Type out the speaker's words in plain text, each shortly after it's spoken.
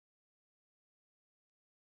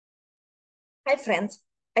Hi friends,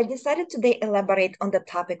 I decided today elaborate on the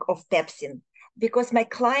topic of pepsin because my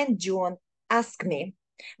client John asked me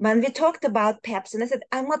when we talked about pepsin. I said,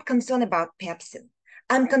 I'm not concerned about pepsin.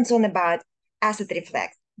 I'm concerned about acid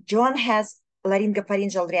reflux. John has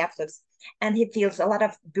laryngopharyngeal reflux and he feels a lot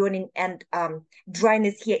of burning and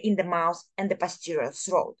dryness here in the mouth and the posterior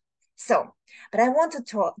throat. But I want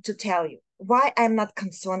to tell you why I'm not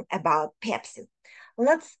concerned about pepsin.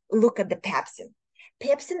 Let's look at the pepsin.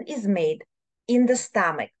 Pepsin is made in the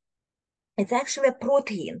stomach. It's actually a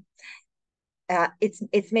protein.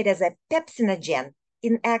 It's made as a pepsinogen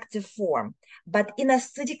in active form, but in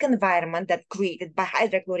acidic environment that created by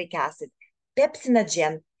hydrochloric acid,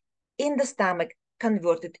 pepsinogen in the stomach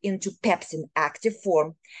converted into pepsin active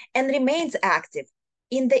form and remains active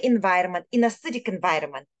in the environment, in acidic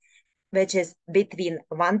environment, which is between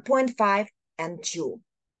 1.5 and 2.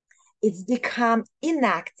 It's become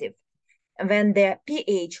inactive when the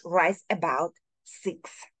pH rises about 6.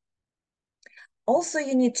 Also,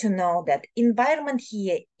 you need to know that environment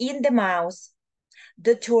here in the mouth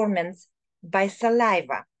determines by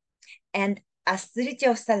saliva and acidity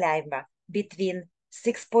of saliva between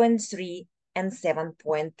 6.3 and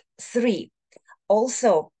 7.3.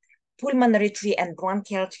 Also, pulmonary tree and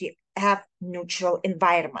bronchial tree have neutral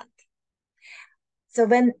environment. So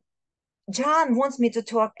when John wants me to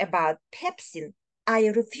talk about pepsin, I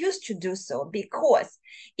refuse to do so because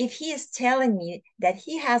if he is telling me that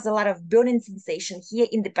he has a lot of burning sensation here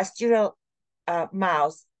in the posterior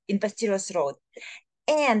mouth, in posterior throat,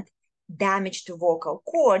 and damage to vocal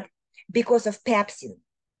cord because of pepsin,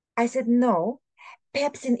 I said, no,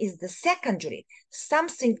 pepsin is the secondary.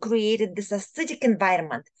 Something created this acidic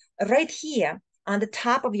environment right here on the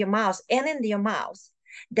top of your mouth and in your mouth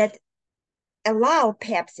that allow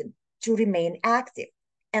pepsin to remain active.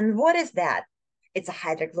 And what is that? It's a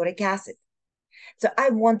hydrochloric acid. So I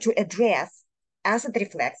want to address acid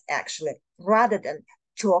reflux actually, rather than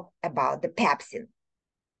talk about the pepsin.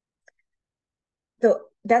 So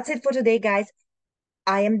that's it for today, guys.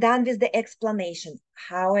 I am done with the explanation.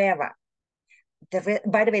 However,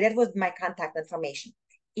 by the way, that was my contact information.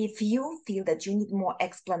 If you feel that you need more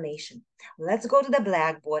explanation, let's go to the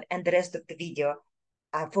Blackboard and the rest of the video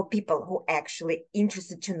for people who actually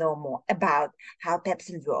interested to know more about how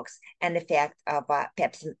pepsin works and the effect of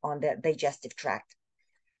pepsin on the digestive tract.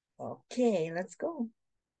 Okay, let's go.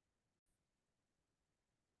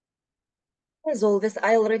 As always,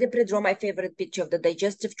 I already pre-draw my favorite picture of the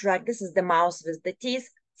digestive tract. This is the mouth with the teeth.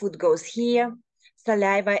 Food goes here.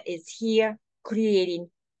 Saliva is here, creating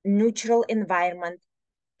neutral environment,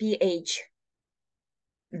 pH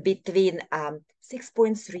between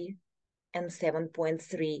 6.3 and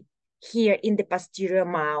 7.3 here in the posterior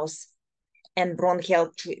mouth, and bronchial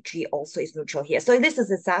tree also is neutral here. So this is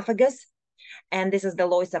esophagus, and this is the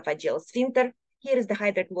lower esophageal sphincter. Here is the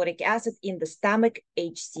hydrochloric acid in the stomach,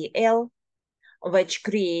 HCl, which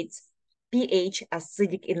creates pH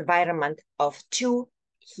acidic environment of 2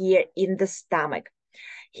 here in the stomach.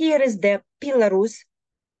 Here is the pylorus,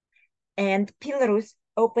 and pylorus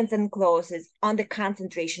opens and closes on the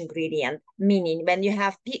concentration gradient, meaning when you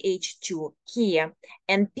have pH 2 here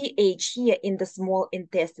and pH here in the small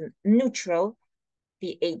intestine neutral,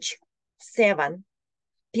 pH 7,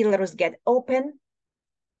 pylorus get open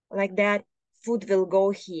like that, food will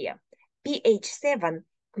go here. pH 7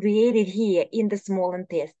 created here in the small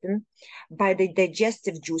intestine by the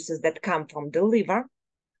digestive juices that come from the liver.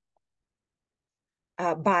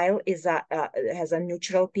 Bile has a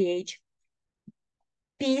neutral pH.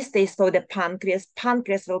 P stays for the pancreas.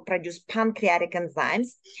 Pancreas will produce pancreatic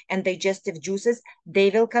enzymes and digestive juices.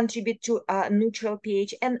 They will contribute to neutral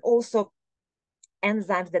pH, and also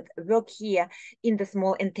enzymes that work here in the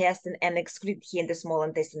small intestine and excrete here in the small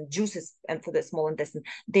intestine, juices and for the small intestine,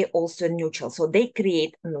 they also neutral. So they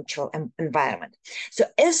create a neutral environment. So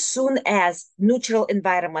as soon as neutral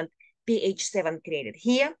environment, pH 7 created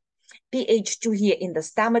here, pH 2 here in the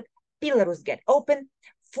stomach, pylorus get open,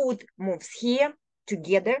 food moves here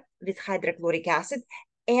together with hydrochloric acid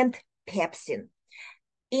and pepsin.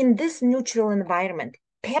 In this neutral environment,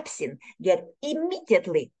 pepsin get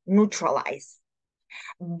immediately neutralized.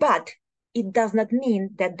 But it does not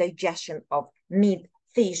mean that digestion of meat,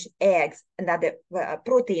 fish, eggs, and other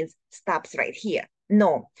proteins stops right here.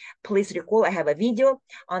 No, please recall I have a video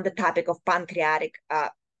on the topic of pancreatic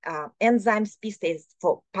enzymes. P stands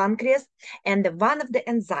for pancreas, and one of the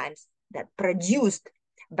enzymes that produced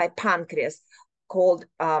by pancreas called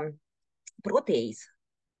protease.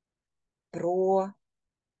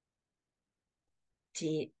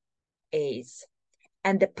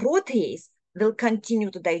 And the protease will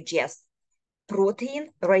continue to digest protein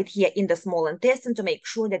right here in the small intestine to make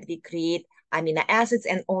sure that we create amino acids,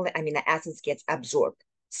 and only amino acids gets absorbed.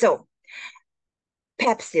 So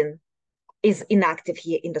pepsin is inactive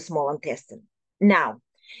here in the small intestine. Now,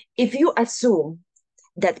 if you assume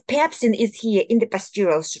that pepsin is here in the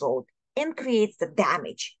posterior throat and creates the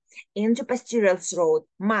damage into posterior throat,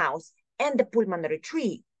 mouth, and the pulmonary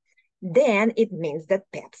tree, then it means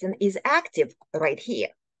that pepsin is active right here.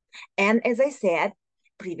 And as I said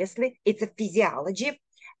previously, it's a physiology.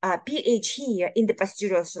 pH here in the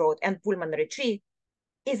posterior throat and pulmonary tree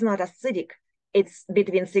is not acidic. It's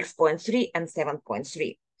between 6.3 and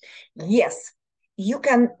 7.3. Yes,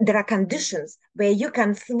 there are conditions where you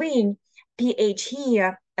can swing pH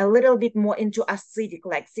here a little bit more into acidic,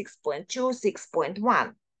 like 6.2,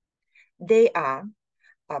 6.1. They are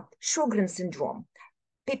Sjogren's syndrome.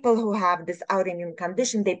 People who have this autoimmune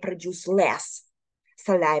condition, they produce less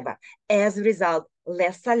saliva. As a result,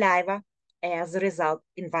 less saliva. As a result,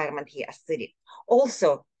 environment here acidic.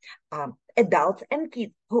 Also, adults and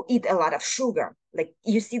kids who eat a lot of sugar, like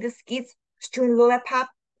you see the kids chewing lollipop,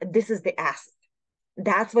 this is the acid.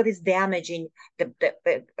 That's what is damaging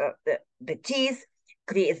the teeth,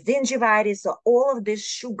 creates gingivitis. So all of these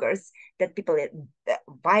sugars that people eat,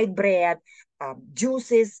 white bread,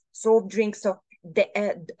 juices, soft drinks, so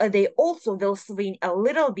they also will swing a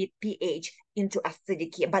little bit pH into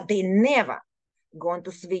acidic here, but they never going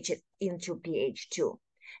to switch it into pH 2.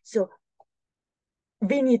 So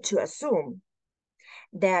we need to assume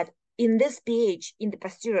that in this pH, in the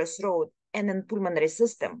posterior throat and in pulmonary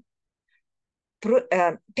system,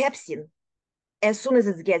 pepsin, as soon as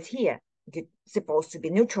it gets here, it's supposed to be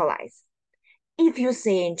neutralized. If you're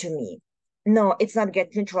saying to me, no, it's not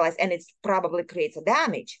get neutralized and it probably creates a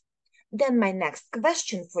damage, then my next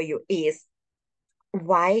question for you is,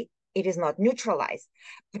 why it is not neutralized?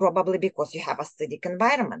 Probably because you have acidic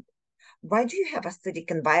environment. Why do you have acidic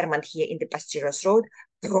environment here in the posterior throat?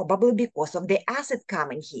 Probably because of the acid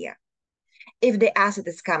coming here. If the acid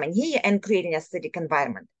is coming here and creating acidic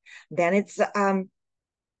environment, then it's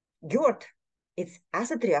GERD. It's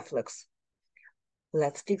acid reflux.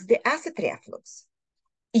 Let's fix the acid reflux.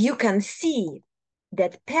 You can see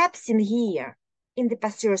that pepsin here in the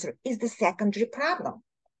posterior throat is the secondary problem.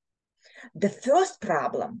 The first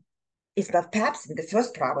problem is not pepsin. The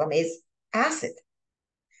first problem is acid.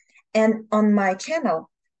 And on my channel,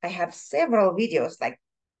 I have several videos, like,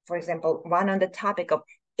 for example, one on the topic of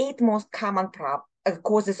 8 most common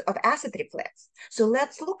causes of acid reflux. So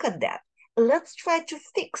let's look at that. Let's try to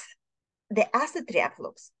fix the acid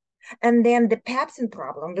reflux, and then the pepsin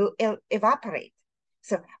problem will evaporate.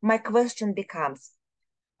 So my question becomes,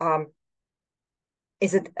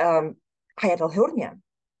 is it hiatal hernia?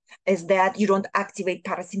 Is that you don't activate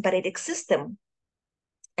parasympathetic system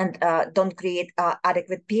and don't create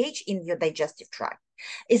adequate pH in your digestive tract?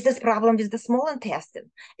 Is this problem with the small intestine?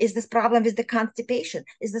 Is this problem with the constipation?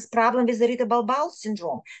 Is this problem with irritable bowel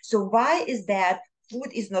syndrome? So why is that food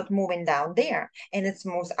is not moving down there and it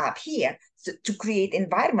moves up here to create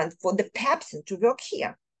environment for the pepsin to work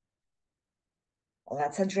here?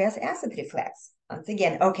 Let's address acid reflux. Once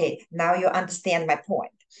again, okay, now you understand my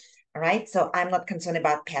point. All right, so I'm not concerned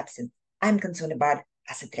about pepsin. I'm concerned about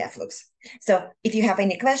acid reflux. So if you have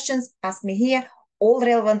any questions, ask me here. All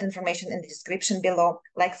relevant information in the description below.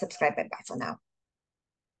 Like, subscribe, bye-bye for now.